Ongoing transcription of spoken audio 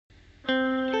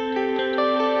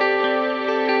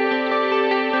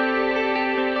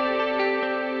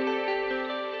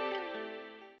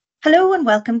Hello and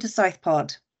welcome to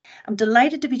Southpod. I'm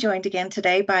delighted to be joined again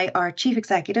today by our Chief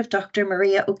Executive, Dr.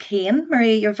 Maria O'Kane.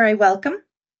 Maria, you're very welcome.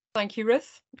 Thank you,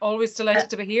 Ruth. Always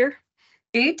delighted to be here.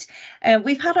 Good.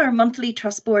 We've had our monthly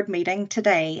Trust Board meeting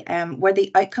today, where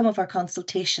the outcome of our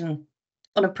consultation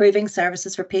on improving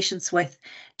services for patients with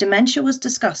dementia was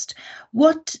discussed.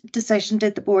 What decision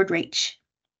did the board reach?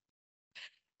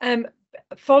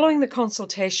 Following the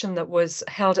consultation that was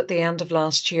held at the end of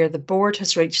last year, the board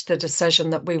has reached the decision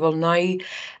that we will now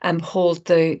hold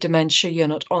the dementia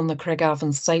unit on the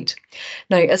Craigavon site.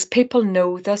 Now, as people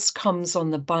know, this comes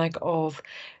on the back of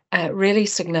really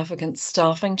significant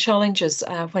staffing challenges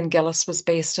when Gillis was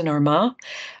based in Armagh.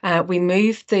 We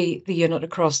moved the unit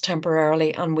across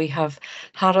temporarily, and we have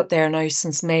had it there now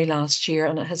since May last year,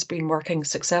 and it has been working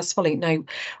successfully. Now,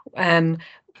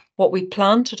 what we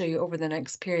plan to do over the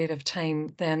next period of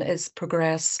time then is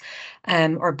progress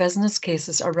our business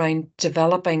cases around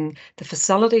developing the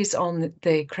facilities on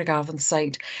the Craigavon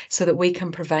site so that we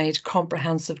can provide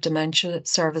comprehensive dementia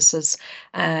services,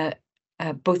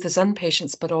 both as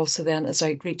inpatients but also then as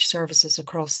outreach services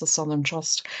across the Southern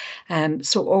Trust.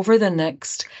 So over the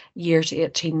next year to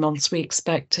 18 months, we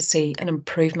expect to see an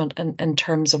improvement in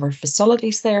terms of our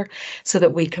facilities there so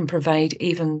that we can provide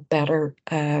even better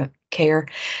care.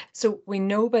 So we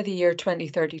know by the year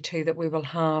 2032 that we will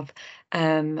have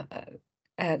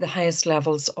the highest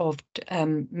levels of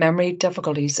memory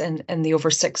difficulties in the over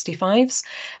 65s.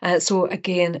 So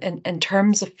again, in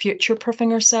terms of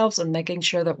future-proofing ourselves and making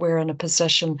sure that we're in a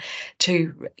position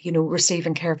to, receive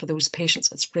and care for those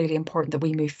patients, it's really important that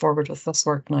we move forward with this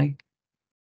work now.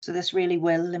 So this really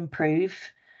will improve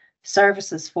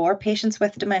services for patients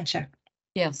with dementia?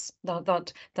 Yes,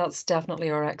 that's definitely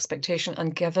our expectation.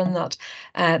 And given that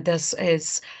this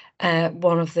is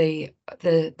one of the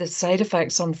side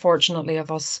effects, unfortunately, of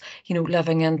us,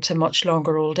 living into much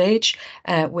longer old age,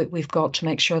 we've got to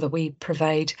make sure that we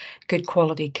provide good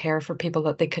quality care for people,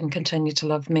 that they can continue to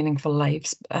live meaningful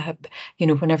lives,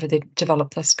 whenever they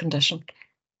develop this condition.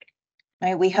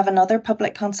 Now, we have another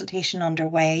public consultation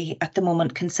underway at the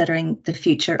moment considering the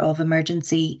future of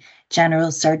emergency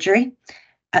general surgery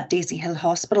at Daisy-Hill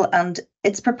Hospital, and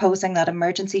it's proposing that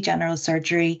emergency general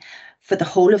surgery for the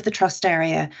whole of the trust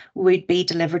area would be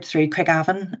delivered through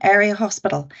Craigavon Area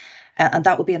Hospital, and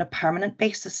that would be on a permanent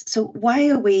basis. So why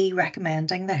are we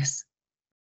recommending this?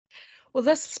 Well,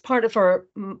 this is part of our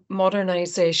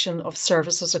modernisation of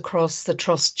services across the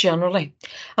Trust generally.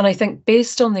 And I think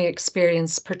based on the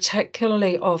experience,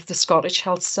 particularly of the Scottish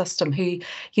health system, who,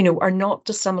 are not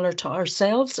dissimilar to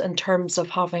ourselves in terms of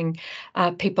having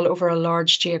people over a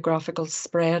large geographical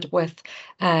spread with,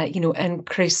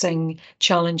 increasing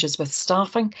challenges with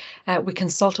staffing, we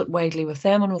consulted widely with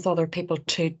them and with other people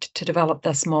to develop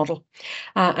this model.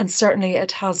 And certainly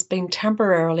it has been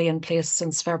temporarily in place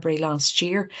since February last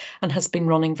year and has been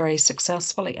running very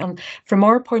successfully. And from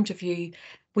our point of view,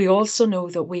 we also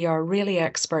know that we are really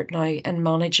expert now in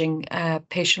managing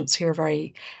patients who are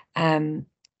very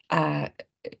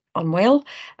unwell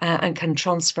and can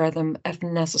transfer them if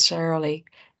necessary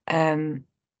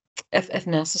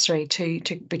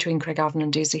to between Craigavon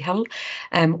and Daisy-Hill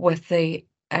with the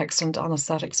excellent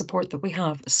anaesthetic support that we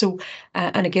have. So,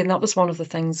 and again, that was one of the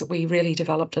things that we really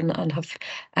developed and have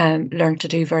learned to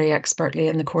do very expertly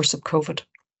in the course of COVID.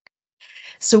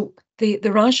 So the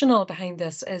rationale behind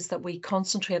this is that we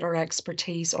concentrate our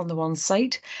expertise on the one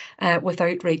site with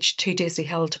outreach to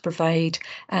Daisy-Hill to provide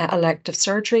elective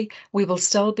surgery. We will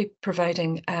still be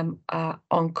providing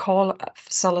on-call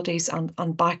facilities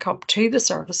and backup to the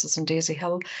services in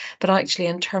Daisy-Hill, but actually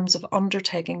in terms of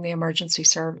undertaking the emergency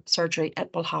surgery,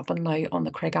 it will happen now on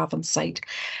the Craigavon site.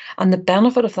 And the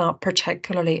benefit of that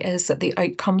particularly is that the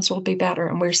outcomes will be better,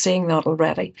 and we're seeing that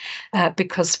already,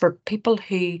 because for people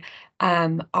who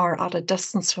are at a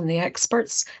distance from the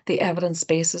experts, the evidence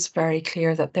base is very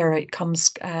clear that their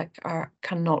outcomes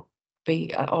cannot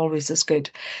be always as good.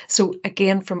 So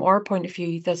again, from our point of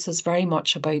view, this is very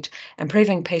much about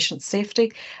improving patient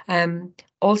safety.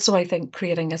 Also, I think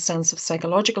creating a sense of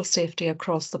psychological safety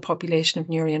across the population of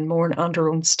Newry and Mourne and our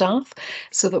own staff,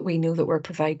 so that we know that we're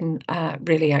providing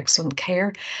really excellent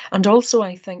care. And also,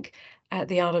 I think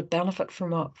the added benefit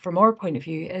from our point of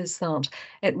view is that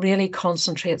it really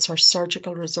concentrates our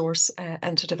surgical resource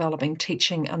into developing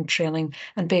teaching and training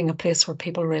and being a place where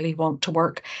people really want to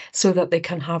work, so that they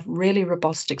can have really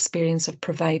robust experience of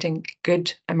providing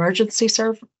good emergency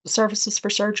services for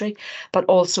surgery, but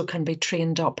also can be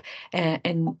trained up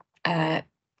in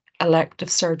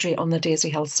elective surgery on the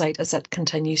Daisy-Hill site as it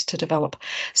continues to develop.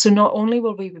 So not only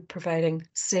will we be providing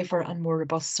safer and more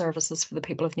robust services for the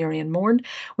people of Newry and Mourne,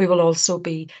 we will also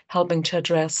be helping to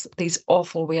address these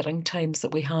awful waiting times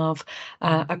that we have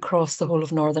across the whole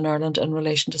of Northern Ireland in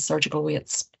relation to surgical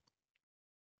waits.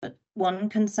 But one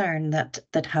concern that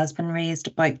has been raised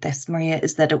about this, Maria,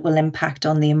 is that it will impact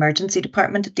on the emergency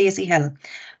department at Daisy-Hill.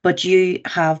 But you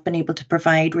have been able to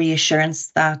provide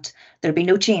reassurance that there'll be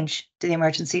no change to the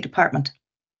emergency department.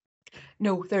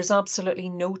 No, there's absolutely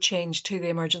no change to the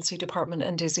emergency department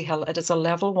in Daisy-Hill. It is a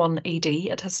level 1 ED.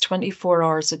 It has 24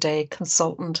 hours a day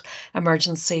consultant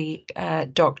emergency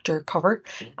doctor cover,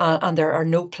 and there are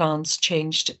no plans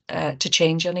changed to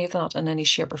change any of that in any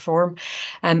shape or form.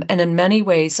 And in many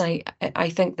ways, I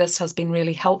think this has been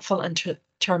really helpful in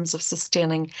terms of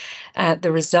sustaining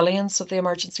the resilience of the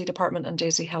emergency department in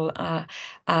Daisy-Hill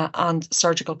and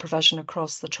surgical provision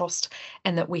across the trust,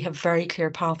 in that we have very clear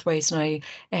pathways now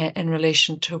in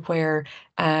relation to where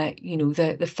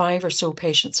the 5 or so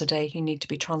patients a day who need to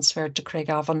be transferred to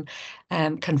Craigavon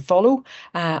can follow,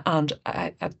 and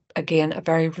again, a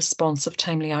very responsive,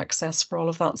 timely access for all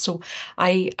of that. So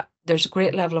there's a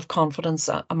great level of confidence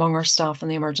among our staff in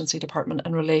the emergency department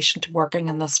in relation to working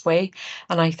in this way.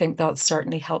 And I think that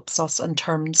certainly helps us in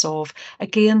terms of,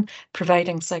 again,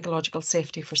 providing psychological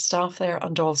safety for staff there,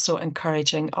 and also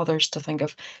encouraging others to think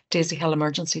of Daisy-Hill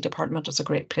Emergency Department as a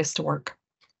great place to work.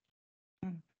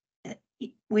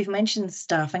 We've mentioned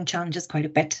staffing challenges quite a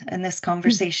bit in this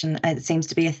conversation. It seems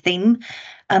to be a theme,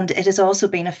 and it has also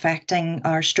been affecting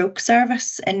our stroke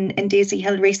service in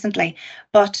Daisy-Hill recently.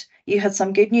 But you had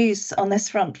some good news on this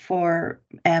front for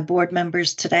board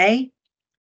members today.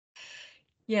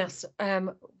 Yes,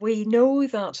 we know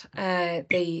that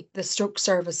the stroke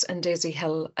service in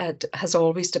Daisy-Hill has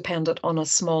always depended on a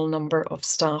small number of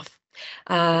staff.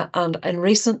 And in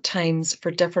recent times,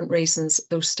 for different reasons,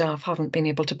 those staff haven't been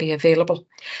able to be available.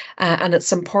 And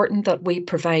it's important that we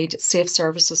provide safe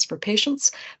services for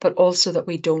patients, but also that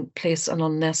we don't place an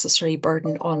unnecessary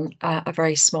burden on a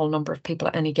very small number of people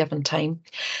at any given time.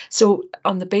 So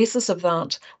on the basis of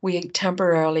that, we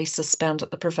temporarily suspended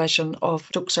the provision of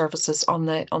stroke services on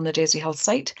the Daisy-Hill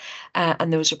site,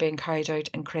 and those are being carried out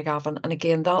in Craigavon. And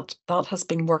again, that has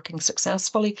been working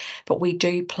successfully, but we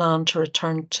do plan to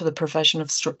return to the provision of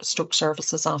stroke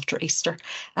services after Easter,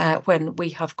 when we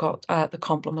have got the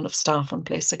complement of staff in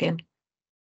place again.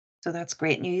 So that's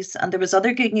great news. And there was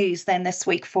other good news then this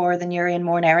week for the Newry and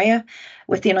Mourne area,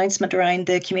 with the announcement around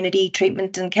the Community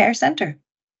Treatment and Care Centre.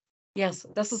 Yes,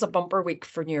 this is a bumper week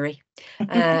for Newry,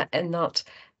 in that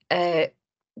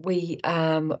we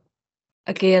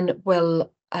again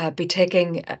will be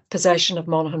taking possession of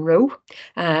Monaghan Row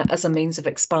as a means of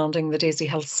expanding the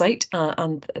Daisy-Hill site,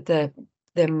 and the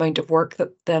amount of work that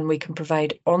then we can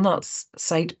provide on that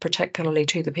site, particularly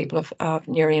to the people of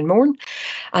Newry and Mourne.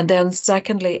 And then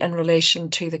secondly, in relation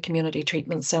to the Community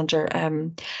Treatment Centre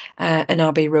in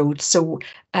Abbey Road. So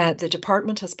the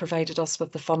department has provided us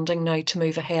with the funding now to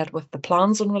move ahead with the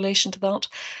plans in relation to that.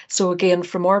 So again,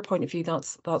 from our point of view,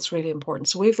 that's really important.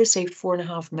 So we've received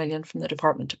 4.5 million from the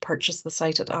department to purchase the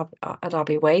site at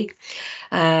Abbey Way,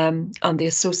 and the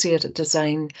associated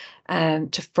design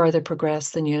to further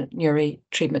progress the Newry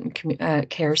Treatment and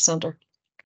Care Centre.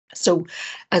 So,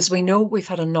 as we know, we've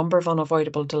had a number of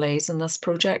unavoidable delays in this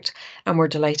project, and we're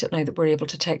delighted now that we're able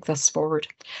to take this forward.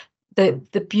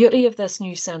 The beauty of this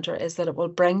new centre is that it will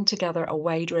bring together a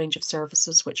wide range of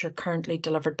services which are currently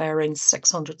delivered by around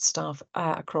 600 staff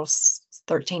across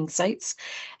 13 sites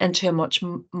into a much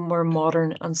more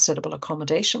modern and suitable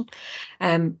accommodation.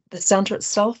 The centre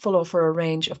itself will offer a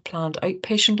range of planned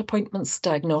outpatient appointments,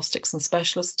 diagnostics and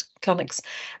specialist clinics,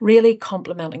 really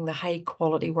complementing the high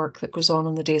quality work that goes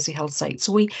on the Daisy-Hill site.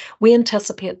 So we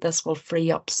anticipate this will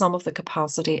free up some of the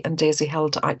capacity in Daisy-Hill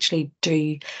to actually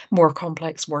do more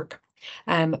complex work.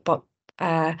 But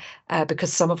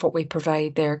because some of what we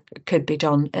provide there could be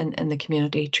done in the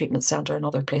Community Treatment Centre and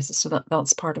other places. So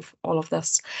that's part of all of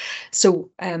this. So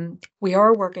we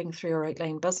are working through our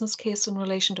outline business case in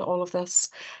relation to all of this,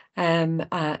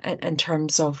 in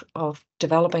terms of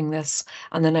developing this.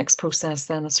 And the next process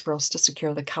then is for us to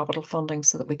secure the capital funding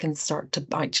so that we can start to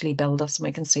actually build this and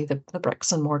we can see the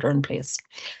bricks and mortar in place.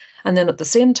 And then at the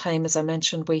same time, as I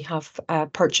mentioned, we have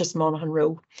purchased Monaghan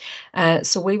Row.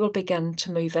 So we will begin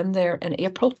to move in there in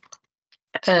April.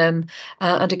 And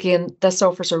again, this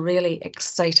offers a really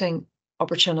exciting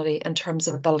opportunity in terms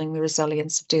of building the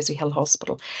resilience of Daisy-Hill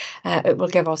Hospital. It will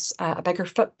give us a bigger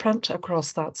footprint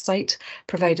across that site,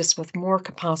 provide us with more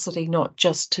capacity, not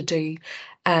just to do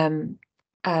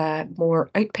more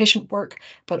outpatient work,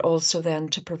 but also then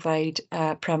to provide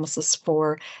premises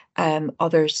for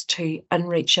others to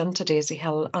reach into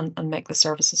Daisy-Hill and make the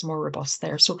services more robust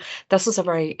there. So this is a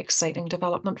very exciting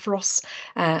development for us,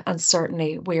 and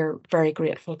certainly we're very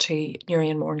grateful to Newry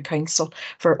and Mourne Council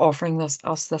for offering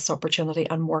us this opportunity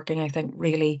and working, I think,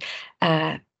 really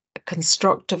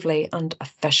constructively and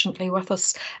efficiently with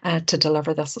us to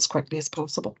deliver this as quickly as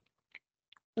possible.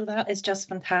 Well, that is just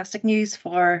fantastic news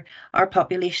for our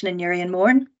population in Newry and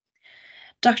Mourne.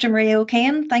 Dr. Maria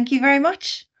O'Kane, thank you very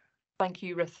much. Thank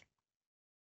you, Ruth.